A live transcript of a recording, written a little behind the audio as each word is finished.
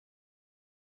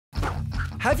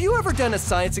Have you ever done a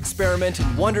science experiment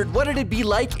and wondered what it'd be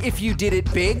like if you did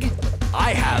it big?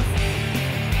 I have.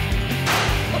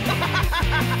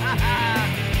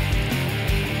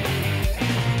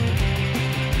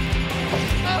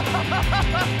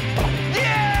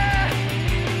 Yeah!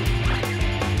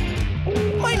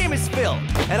 My name is Phil,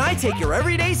 and I take your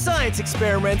everyday science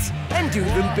experiments and do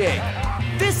them big.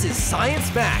 This is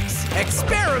Science Max,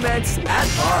 Experiments at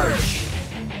Large.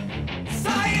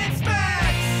 Science Max!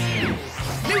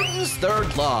 Newton's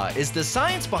third law is the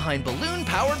science behind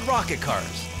balloon-powered rocket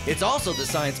cars. It's also the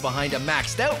science behind a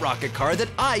maxed-out rocket car that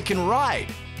I can ride.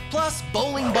 Plus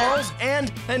bowling balls and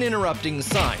an interrupting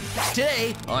sign.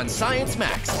 Today on Science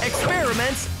Max,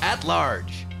 Experiments at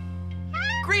Large.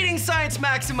 Greetings, Science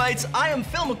Maximites. I am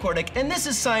Phil McCordick, and this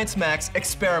is Science Max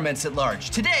Experiments at Large.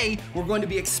 Today, we're going to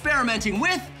be experimenting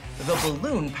with the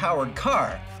balloon-powered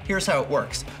car. Here's how it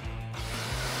works.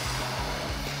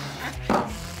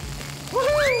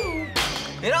 Woohoo!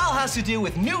 It all has to do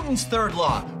with Newton's third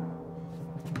law.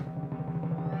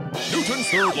 Newton's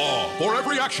third law. For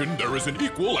every action, there is an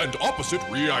equal and opposite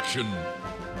reaction.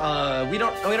 We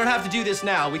don't have to do this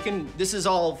now. This is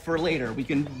all for later. We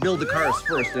can build the cars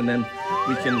first, and then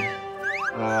we can,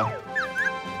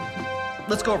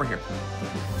 let's go over here.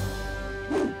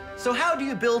 So how do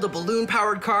you build a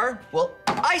balloon-powered car? Well,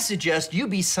 I suggest you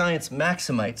be Science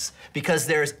Maximites, because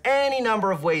there's any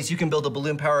number of ways you can build a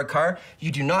balloon-powered car. You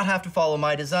do not have to follow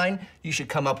my design. You should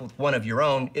come up with one of your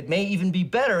own. It may even be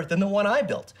better than the one I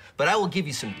built. But I will give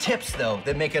you some tips, though,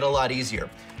 that make it a lot easier.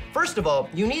 First of all,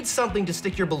 you need something to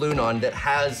stick your balloon on that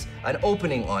has an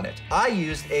opening on it. I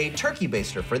used a turkey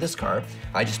baster for this car.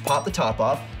 I just pop the top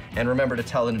off, and remember to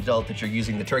tell an adult that you're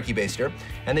using the turkey baster,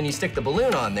 and then you stick the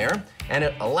balloon on there, and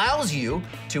it allows you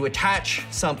to attach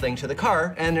something to the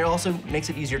car, and it also makes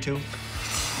it easier to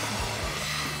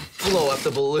blow up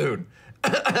the balloon.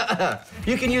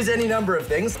 You can use any number of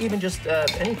things, even just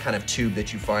any kind of tube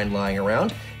that you find lying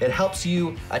around. It helps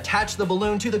you attach the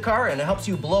balloon to the car, and it helps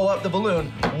you blow up the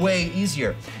balloon way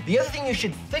easier. The other thing you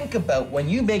should think about when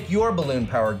you make your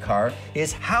balloon-powered car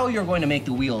is how you're going to make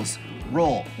the wheels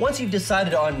roll. Once you've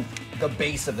decided on the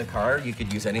base of the car, you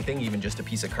could use anything, even just a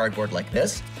piece of cardboard like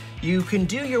this. You can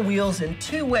do your wheels in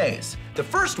two ways. The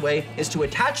first way is to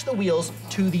attach the wheels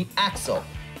to the axle.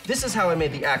 This is how I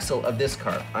made the axle of this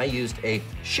car. I used a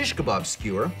shish kebab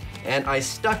skewer, and I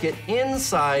stuck it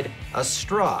inside a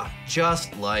straw,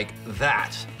 just like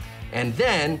that. And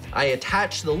then I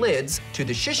attached the lids to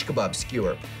the shish kebab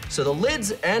skewer. So the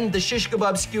lids and the shish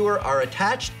kebab skewer are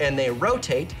attached, and they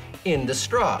rotate in the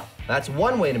straw. That's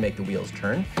one way to make the wheels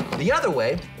turn. The other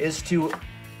way is to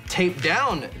tape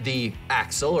down the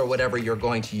axle or whatever you're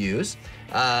going to use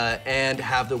and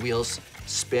have the wheels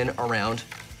spin around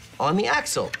on the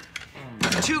axle.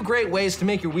 Two great ways to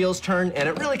make your wheels turn, and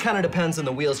it really kind of depends on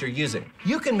the wheels you're using.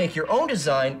 You can make your own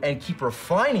design and keep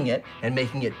refining it and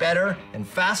making it better and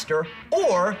faster,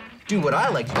 or do what I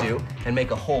like to do and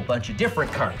make a whole bunch of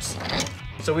different cars.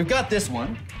 So we've got this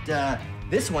one.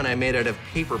 This one I made out of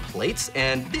paper plates,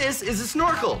 and this is a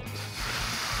snorkel.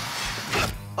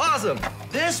 Awesome.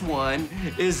 This one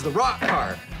is the rock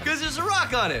car, because there's a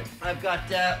rock on it. I've got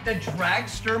the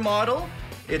dragster model.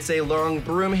 It's a long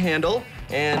broom handle,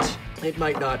 and it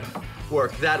might not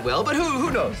work that well, but who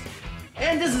knows?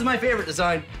 And this is my favorite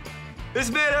design. It's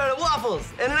made out of waffles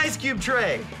and an ice cube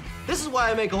tray. This is why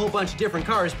I make a whole bunch of different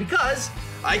cars, because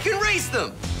I can race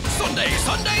them. Sunday,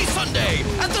 Sunday, Sunday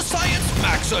at the Science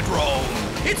Maxidrome.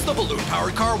 It's the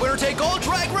balloon-powered car winner-take-all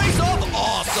drag race of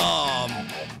awesome.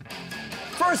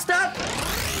 First up,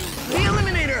 the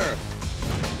Eliminator.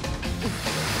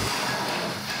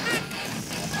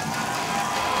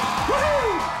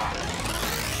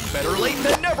 Woohoo! Better late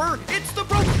than never, it's the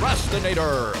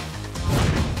Procrastinator.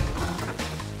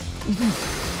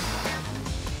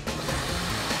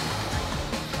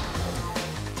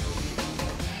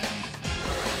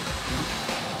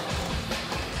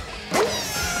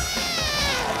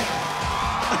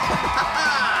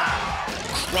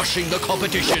 Crushing the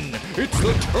competition, it's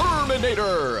the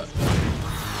Terminator!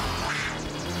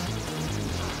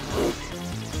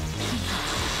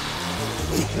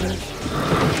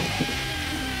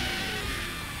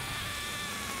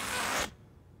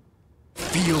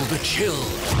 Feel the chill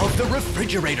of the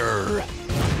refrigerator.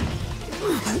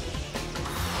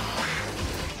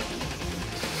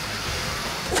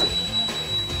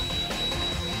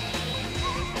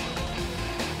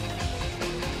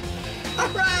 All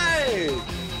right!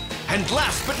 And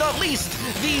last but not least,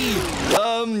 the,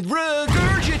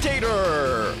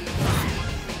 Regurgitator!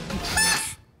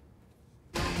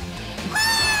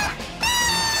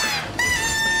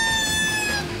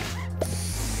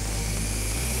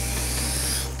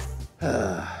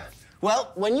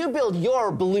 Well, when you build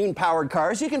your balloon-powered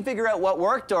cars, you can figure out what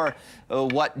worked or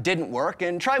what didn't work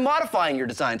and try modifying your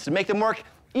designs to make them work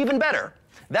even better.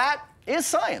 That is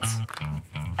science.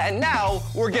 And now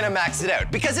we're gonna max it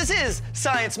out because this is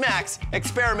Science Max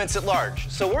Experiments at Large.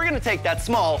 So we're gonna take that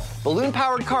small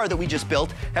balloon-powered car that we just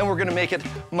built and we're gonna make it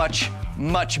much,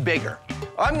 much bigger.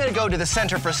 I'm gonna go to the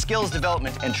Center for Skills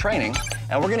Development and Training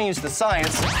and we're gonna use the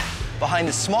science behind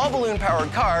this small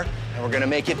balloon-powered car and we're gonna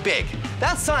make it big.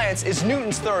 That science is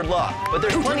Newton's third law, but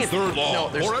there's plenty of third law.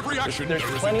 No, For every action, there's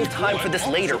plenty of time for this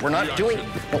later. We're not doing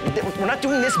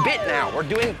this bit now. We're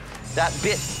doing that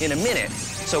bit in a minute,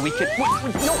 so we could.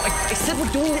 No, I said we're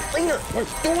doing it later. We're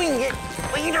doing it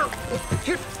later.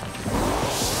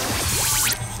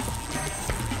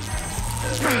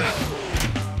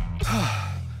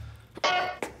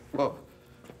 Whoa.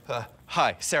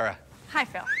 Hi, Sarah. Hi,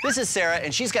 Phil. This is Sarah,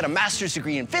 and she's got a master's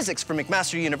degree in physics from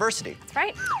McMaster University. That's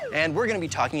right. And we're gonna be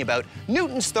talking about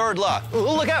Newton's third law.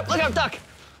 Oh, look out, duck!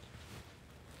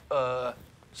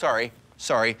 Sorry.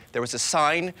 There was a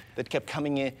sign that kept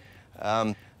coming in.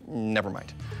 Never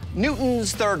mind.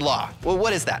 Newton's third law. Well,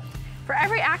 what is that? For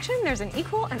every action, there's an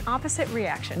equal and opposite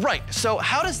reaction. Right, so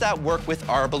how does that work with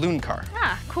our balloon car?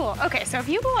 Ah, cool. Okay, so if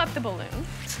you blow up the balloon,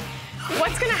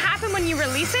 what's gonna happen when you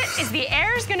release it is the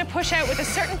air is gonna push out with a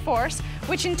certain force,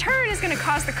 which in turn is gonna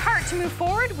cause the cart to move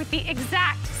forward with the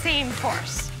exact same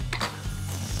force.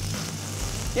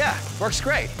 Yeah, works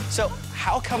great. So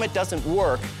how come it doesn't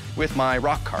work with my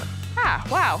rock cart? Ah,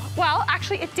 wow. Well,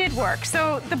 actually, it did work.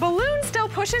 So the balloon still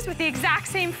pushes with the exact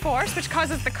same force, which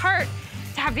causes the cart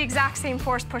to have the exact same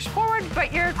force push forward,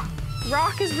 but your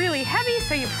rock is really heavy,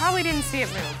 so you probably didn't see it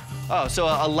move. Oh, so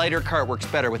a lighter cart works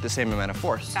better with the same amount of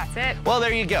force. That's it. Well,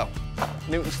 there you go.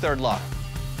 Newton's third law.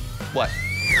 What?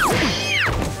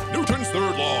 Newton's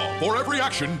third law. For every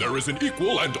action, there is an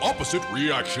equal and opposite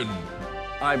reaction.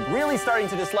 I'm really starting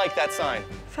to dislike that sign.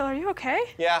 Phil, are you okay?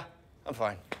 Yeah, I'm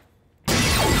fine.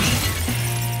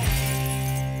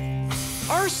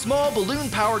 Our small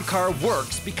balloon-powered car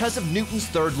works because of Newton's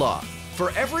third law.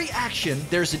 For every action,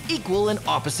 there's an equal and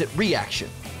opposite reaction.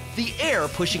 The air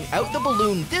pushing out the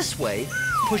balloon this way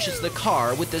pushes the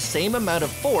car with the same amount of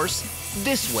force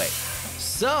this way.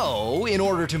 So, in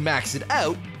order to max it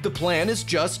out, the plan is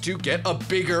just to get a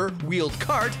bigger wheeled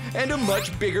cart and a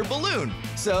much bigger balloon.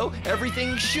 So,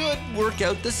 everything should work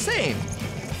out the same.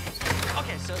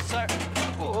 Okay, so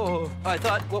I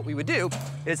thought what we would do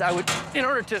is in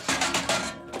order to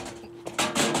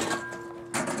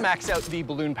max out the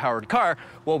balloon-powered car,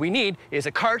 what we need is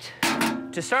a cart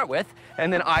to start with,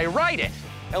 and then I ride it.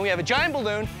 And we have a giant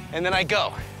balloon, and then I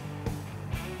go.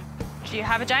 Do you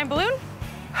have a giant balloon?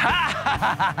 Ha ha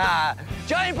ha ha!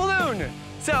 Giant balloon!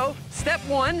 So, step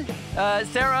one,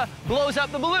 Sarah blows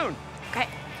up the balloon. Okay.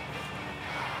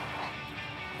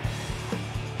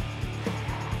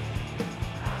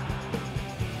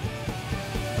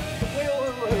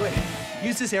 Wait.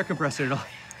 Use this air compressor, it'll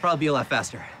probably be a lot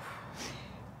faster.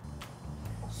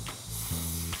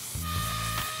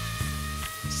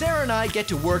 Sarah and I get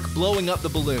to work blowing up the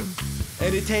balloon,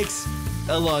 and it takes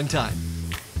a long time.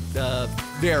 A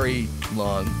very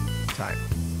long time.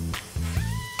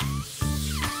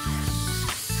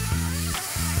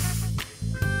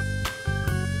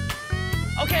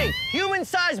 Okay,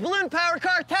 human-sized balloon-powered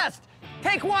car test.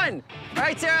 Take one. All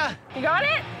right, Sarah. You got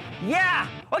it? Yeah.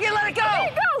 Okay, let it go.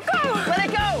 Okay, go! Let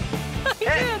it go.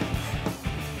 I did.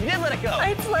 You did let it go.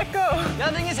 I just let go.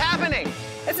 Nothing is happening.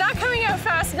 It's not coming out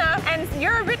fast enough, and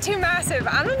you're a bit too massive.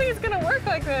 I don't think it's gonna work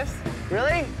like this.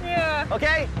 Really? Yeah.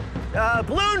 Okay.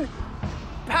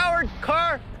 Balloon-powered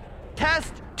car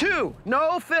test 2.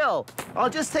 No fill. I'll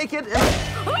just take it.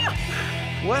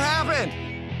 What happened?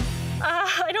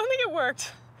 I don't think it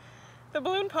worked. The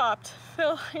balloon popped.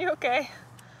 Phil, are you okay?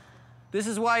 This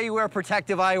is why you wear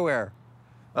protective eyewear.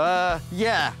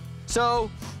 Yeah. So,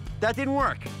 that didn't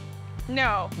work.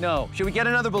 No. No. Should we get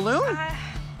another balloon?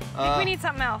 I think we need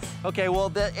something else. Okay, well,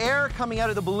 the air coming out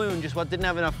of the balloon just didn't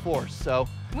have enough force, so.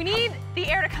 We need the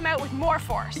air to come out with more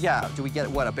force. Yeah, do we get,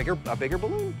 what, a bigger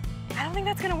balloon? I don't think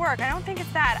that's gonna work. I don't think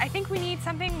it's that. I think we need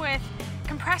something with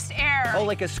compressed air. Oh,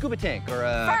 like a scuba tank or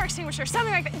a... Fire extinguisher,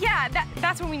 something like that. Yeah,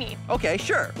 that's what we need. Okay,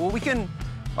 sure. Well, we can,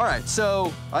 all right,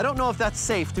 so I don't know if that's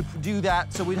safe to do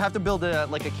that, so we'd have to build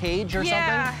like a cage or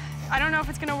Yeah, something? I don't know if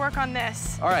it's gonna work on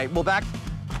this. All right, well, back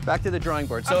to the drawing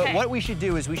board. So Okay. what we should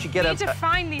do is we should get We need to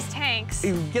find these tanks.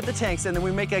 get the tanks, and then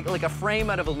we make like a frame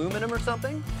out of aluminum or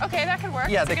something. Okay, that could work.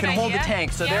 Yeah, That's they a can good hold the idea.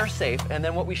 tank, so Yeah. they're safe. And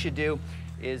then what we should do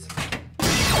is...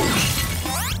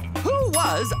 Who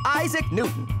was Isaac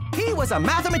Newton? He was a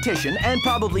mathematician and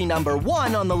probably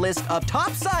 #1 on the list of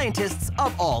top scientists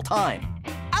of all time.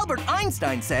 Albert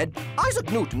Einstein said,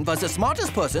 Isaac Newton was the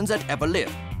smartest person that ever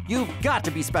lived. You've got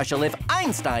to be special if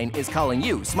Einstein is calling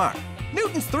you smart.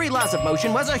 Newton's 3 laws of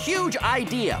motion was a huge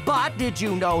idea, but did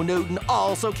you know Newton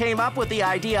also came up with the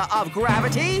idea of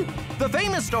gravity? The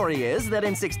famous story is that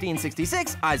in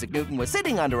 1666, Isaac Newton was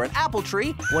sitting under an apple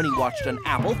tree when he watched an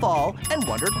apple fall and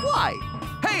wondered why.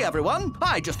 Hey everyone,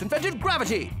 I just invented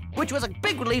gravity, which was a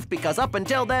big relief because up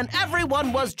until then,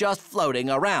 everyone was just floating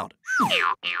around.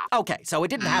 Okay, so it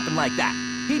didn't happen like that.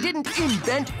 He didn't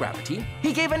invent gravity,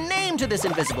 he gave a name to this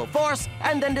invisible force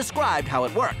and then described how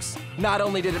it works. Not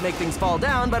only did it make things fall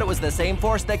down, but it was the same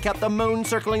force that kept the moon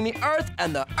circling the Earth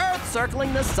and the Earth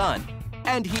circling the sun.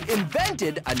 And he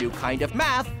invented a new kind of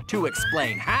math to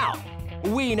explain how.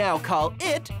 We now call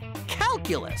it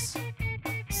calculus.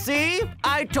 See?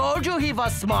 I told you he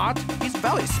was smart. He's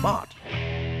very smart.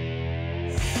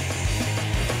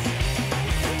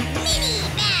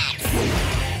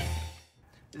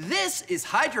 This is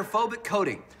hydrophobic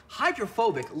coating.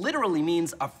 Hydrophobic literally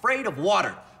means afraid of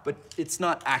water, but it's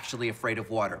not actually afraid of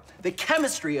water. The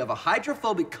chemistry of a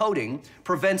hydrophobic coating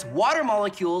prevents water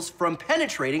molecules from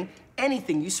penetrating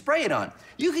anything you spray it on.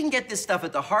 You can get this stuff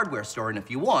at the hardware store, and if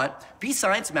you want, be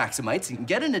Science Maximites and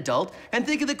get an adult and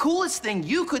think of the coolest thing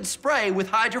you could spray with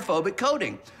hydrophobic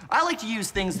coating. I like to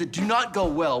use things that do not go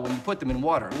well when you put them in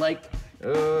water, like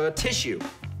tissue.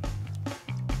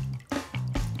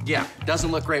 Yeah,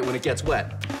 doesn't look great when it gets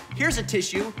wet. Here's a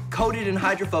tissue coated in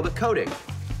hydrophobic coating.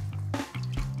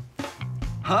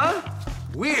 Huh?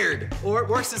 Weird. Or it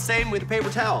works the same with a paper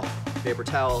towel. Paper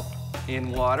towel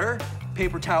in water,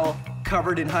 paper towel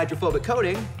covered in hydrophobic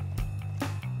coating,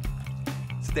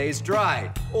 stays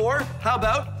dry. Or how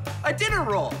about a dinner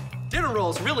roll? Dinner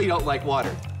rolls really don't like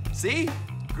water. See?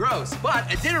 Gross.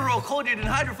 But a dinner roll coated in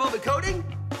hydrophobic coating?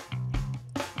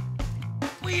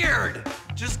 Weird.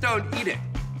 Just don't eat it.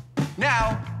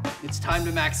 Now, it's time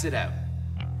to max it out.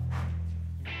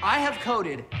 I have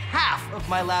coated half of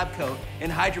my lab coat in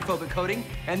hydrophobic coating,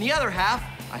 and the other half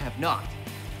I have not.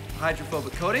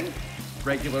 Hydrophobic coating,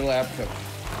 regular lab coat.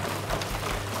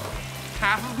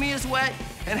 Half of me is wet,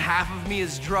 and half of me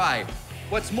is dry.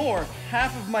 What's more,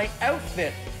 half of my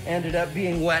outfit ended up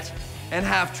being wet and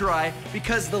half dry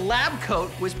because the lab coat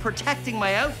was protecting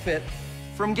my outfit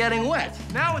from getting wet.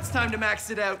 Now it's time to max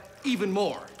it out even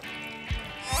more.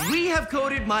 We have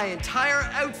coated my entire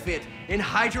outfit in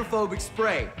hydrophobic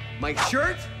spray. My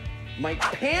shirt, my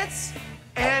pants,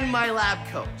 and my lab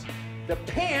coat. The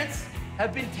pants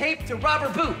have been taped to rubber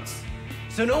boots,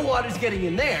 so no water's getting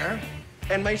in there.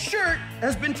 And my shirt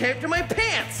has been taped to my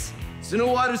pants, so no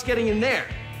water's getting in there.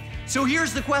 So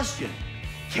here's the question.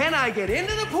 Can I get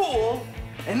into the pool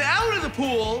and out of the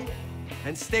pool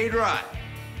and stay dry?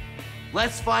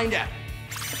 Let's find out.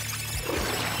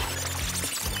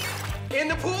 In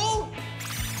the pool,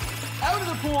 out of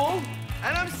the pool,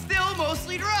 and I'm still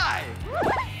mostly dry.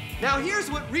 Now here's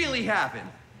what really happened.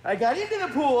 I got into the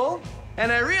pool,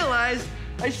 and I realized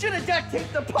I should have duct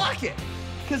taped the pocket,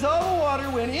 because all the water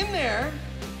went in there,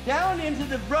 down into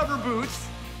the rubber boots,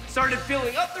 started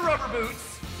filling up the rubber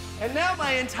boots, and now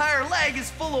my entire leg is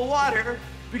full of water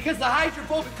because the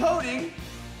hydrophobic coating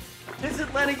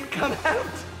isn't letting it come out.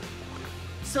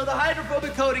 So the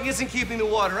hydrophobic coating isn't keeping the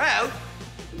water out,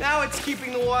 now it's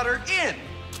keeping the water in.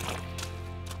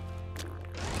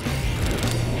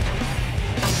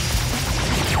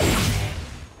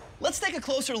 Let's take a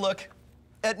closer look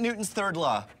at Newton's third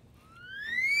law.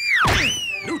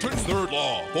 Newton's third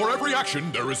law. For every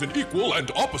action, there is an equal and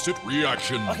opposite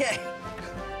reaction. Okay.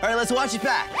 All right, let's watch it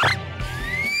back.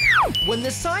 When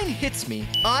the sign hits me,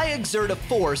 I exert a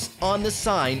force on the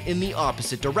sign in the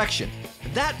opposite direction.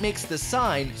 That makes the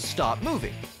sign stop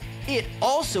moving. It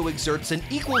also exerts an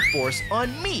equal force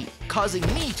on me, causing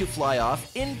me to fly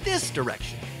off in this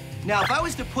direction. Now, if I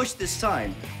was to push this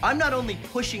sign, I'm not only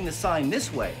pushing the sign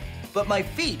this way, but my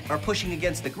feet are pushing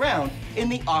against the ground in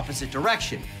the opposite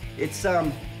direction. It's,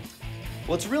 well,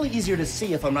 it's really easier to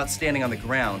see if I'm not standing on the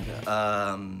ground.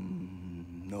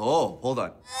 No, hold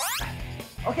on.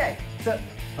 Okay, so,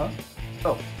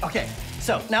 okay.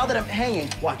 So now that I'm hanging,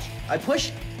 watch. I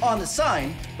push on the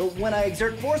sign, but when I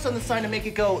exert force on the sign to make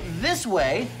it go this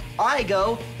way, I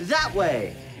go that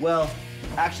way. Well,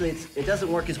 actually, it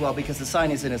doesn't work as well because the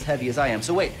sign isn't as heavy as I am.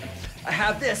 So wait, I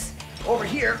have this over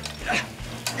here.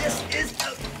 This is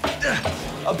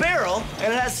a barrel,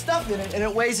 and it has stuff in it, and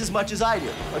it weighs as much as I do.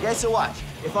 Okay, so watch.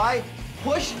 If I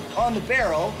push on the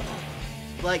barrel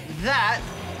like that,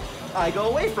 I go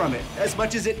away from it as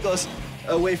much as it goes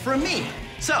away from me.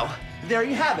 So, there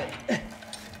you have it.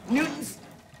 Newton's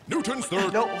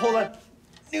third... No, hold on.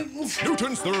 Newton's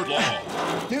third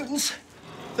law. Newton's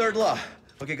third law.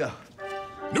 Okay, go.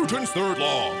 Newton's third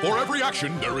law. For every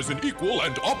action, there is an equal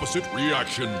and opposite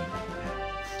reaction.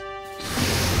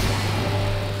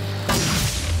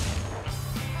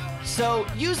 So,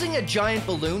 using a giant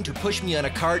balloon to push me on a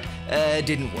cart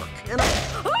didn't work.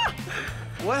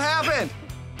 What happened?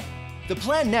 The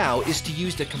plan now is to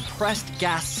use the compressed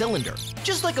gas cylinder.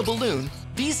 Just like a balloon,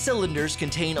 these cylinders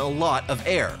contain a lot of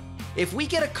air. If we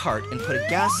get a cart and put a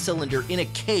gas cylinder in a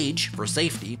cage for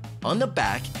safety on the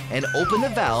back and open the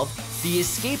valve, the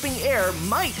escaping air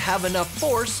might have enough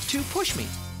force to push me.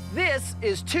 This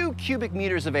is 2 cubic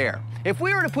meters of air. If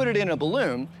we were to put it in a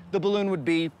balloon, the balloon would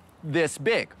be this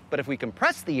big. But if we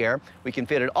compress the air, we can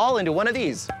fit it all into one of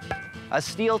these, a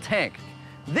steel tank.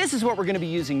 This is what we're going to be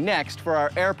using next for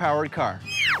our air-powered car.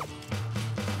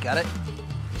 Got it?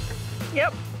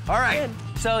 Yep. All right. Good.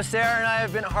 So Sarah and I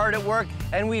have been hard at work,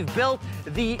 and we've built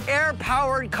the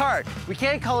air-powered cart. We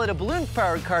can't call it a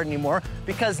balloon-powered cart anymore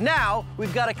because now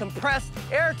we've got a compressed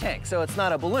air tank, so it's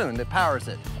not a balloon that powers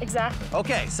it. Exactly.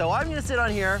 Okay, so I'm gonna sit on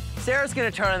here, Sarah's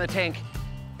gonna turn on the tank,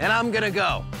 and I'm gonna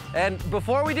go. And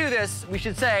before we do this, we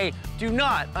should say, do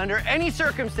not, under any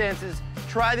circumstances,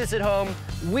 try this at home.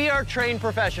 We are trained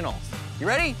professionals. You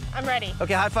ready? I'm ready.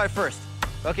 Okay, high five first.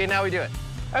 Okay, now we do it.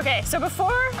 Okay, so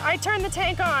before I turn the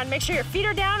tank on, make sure your feet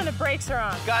are down and the brakes are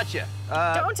on. Gotcha.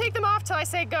 Don't take them off till I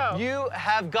say go. You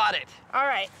have got it. All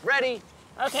right. Ready?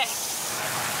 Okay.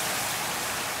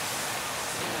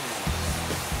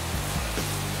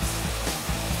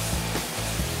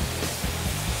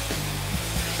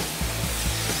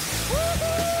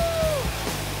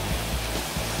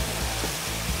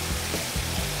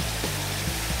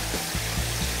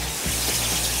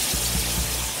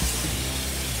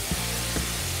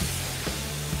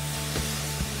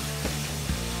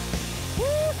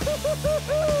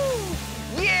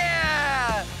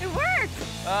 Yeah! It worked.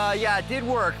 Yeah, it did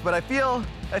work, but I feel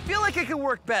like it could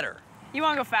work better. You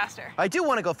want to go faster? I do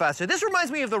want to go faster. This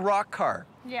reminds me of the rock car.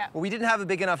 Yeah. Where we didn't have a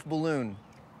big enough balloon.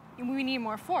 We need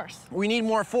more force. We need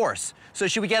more force. So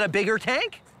should we get a bigger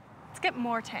tank? Let's get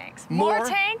more tanks. More? More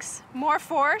tanks, more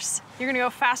force. You're gonna go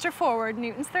faster forward.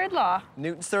 Newton's third law.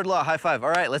 Newton's third law, high five.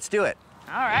 All right, let's do it.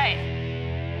 All right.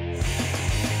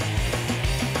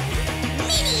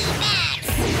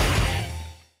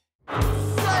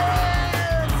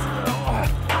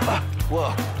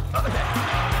 Whoa. Okay.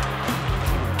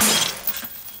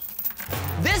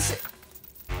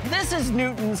 This is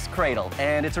Newton's Cradle,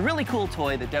 and it's a really cool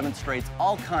toy that demonstrates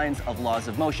all kinds of laws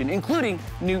of motion, including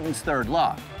Newton's third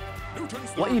law.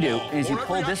 What you do is you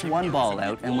pull this one ball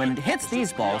out, and when it hits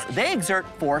these balls, they exert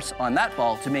force on that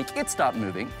ball to make it stop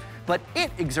moving, but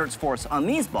it exerts force on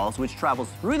these balls, which travels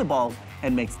through the balls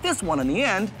and makes this one on the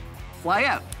end fly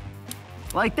out,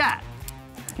 like that.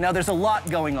 Now, there's a lot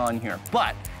going on here,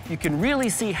 but you can really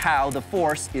see how the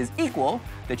force is equal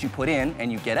that you put in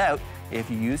and you get out if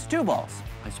you use 2 balls.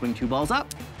 I swing 2 balls up,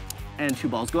 and 2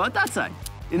 balls go out that side.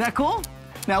 Isn't that cool?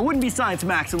 Now, it wouldn't be Science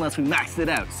Max unless we maxed it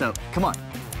out, so come on.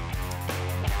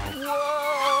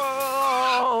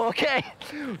 Whoa, okay.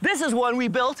 This is one we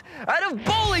built out of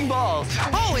bowling balls.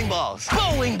 Bowling balls,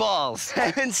 bowling balls,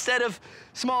 instead of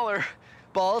smaller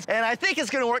balls. And I think it's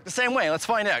gonna work the same way. Let's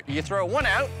find out. You throw one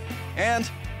out, and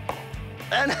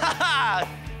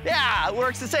yeah, it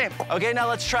works the same. Okay, now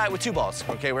let's try it with 2 balls.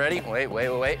 Okay, ready?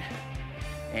 Wait.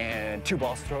 And 2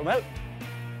 balls, throw them out.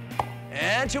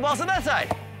 And 2 balls on that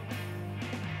side.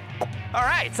 All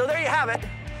right, so there you have it.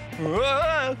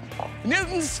 Whoa.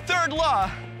 Newton's third law.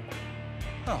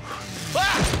 Oh.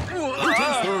 Ah!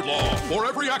 Newton's third law. For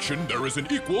every action, there is an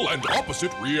equal and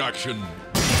opposite reaction.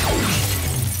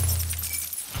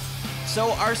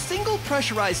 So our single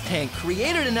pressurized tank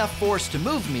created enough force to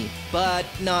move me, but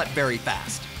not very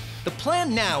fast. The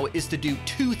plan now is to do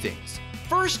 2 things.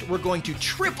 First, we're going to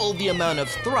triple the amount of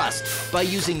thrust by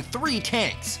using 3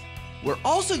 tanks. We're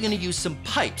also going to use some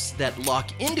pipes that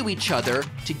lock into each other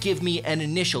to give me an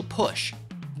initial push.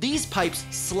 These pipes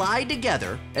slide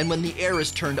together, and when the air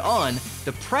is turned on,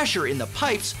 the pressure in the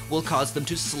pipes will cause them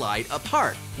to slide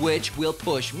apart, which will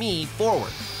push me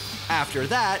forward. After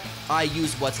that, I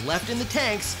use what's left in the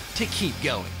tanks to keep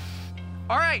going.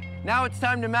 All right, now it's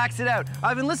time to max it out.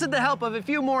 I've enlisted the help of a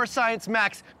few more Science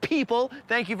Max people.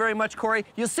 Thank you very much, Corey.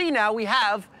 You'll see now we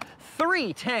have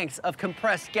 3 tanks of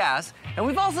compressed gas, and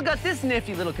we've also got this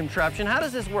nifty little contraption. How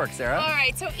does this work, Sarah? All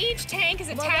right, so each tank is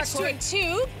attached to a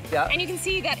tube, and you can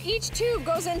see that each tube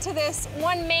goes into this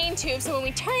one main tube, so when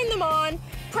we turn them on,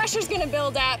 pressure's gonna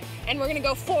build up, and we're gonna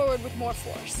go forward with more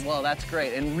force. Well, that's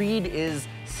great, and Reed is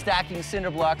stacking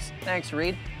cinder blocks, thanks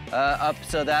Reed, up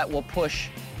so that will push,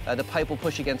 the pipe will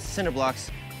push against the cinder blocks,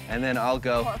 and then I'll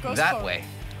go that way.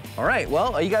 All right,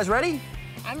 well, are you guys ready?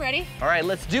 I'm ready. All right,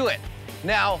 let's do it.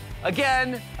 Now,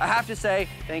 again, I have to say,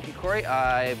 thank you, Corey,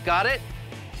 I've got it.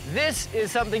 This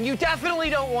is something you definitely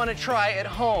don't want to try at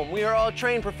home. We are all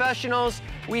trained professionals.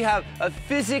 We have a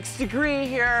physics degree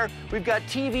here. We've got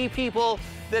TV people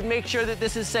that make sure that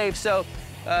this is safe. So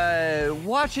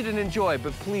watch it and enjoy,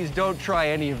 but please don't try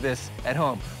any of this at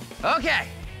home. Okay,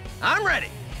 I'm ready.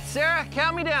 Sarah,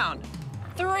 count me down.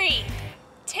 3,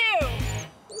 2,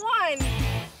 1.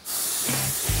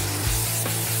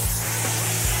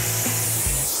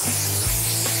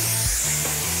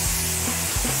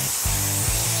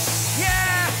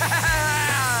 Yeah!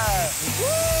 Woo!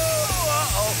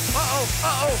 Uh-oh, uh-oh,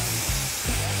 uh-oh.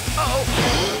 Uh-oh.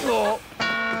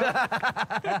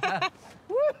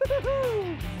 Woo!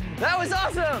 That was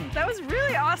awesome! That was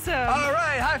really awesome. All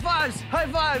right, high fives, high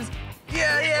fives.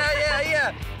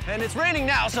 Yeah. And it's raining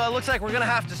now, so it looks like we're gonna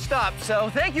have to stop. So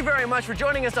thank you very much for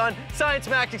joining us on Science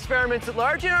Max Experiments at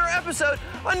Large in our episode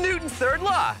on Newton's third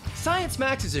law. Science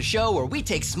Max is a show where we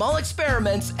take small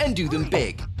experiments and do them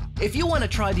big. If you want to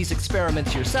try these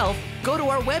experiments yourself, go to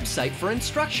our website for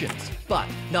instructions. But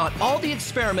not all the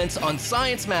experiments on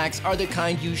Science Max are the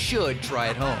kind you should try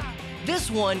at home.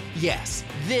 This one, yes.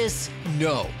 This,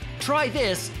 no. Try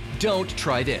this, don't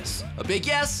try this. A big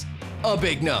yes, a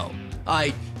big no.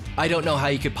 I don't know how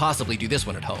you could possibly do this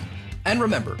one at home. And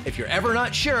remember, if you're ever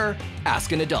not sure,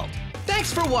 ask an adult.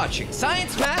 Thanks for watching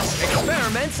Science Max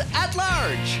Experiments at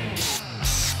Large.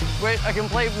 Wait, I can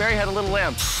play Mary Had a Little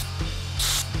Lamb.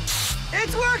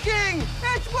 It's working!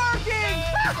 It's working!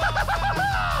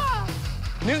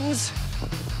 Newton's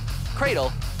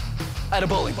Cradle out of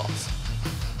bowling balls.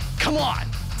 Come on!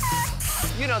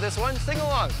 You know this one, sing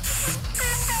along.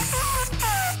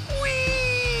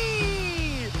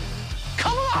 Whee!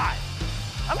 Come on!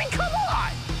 I mean, come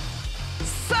on!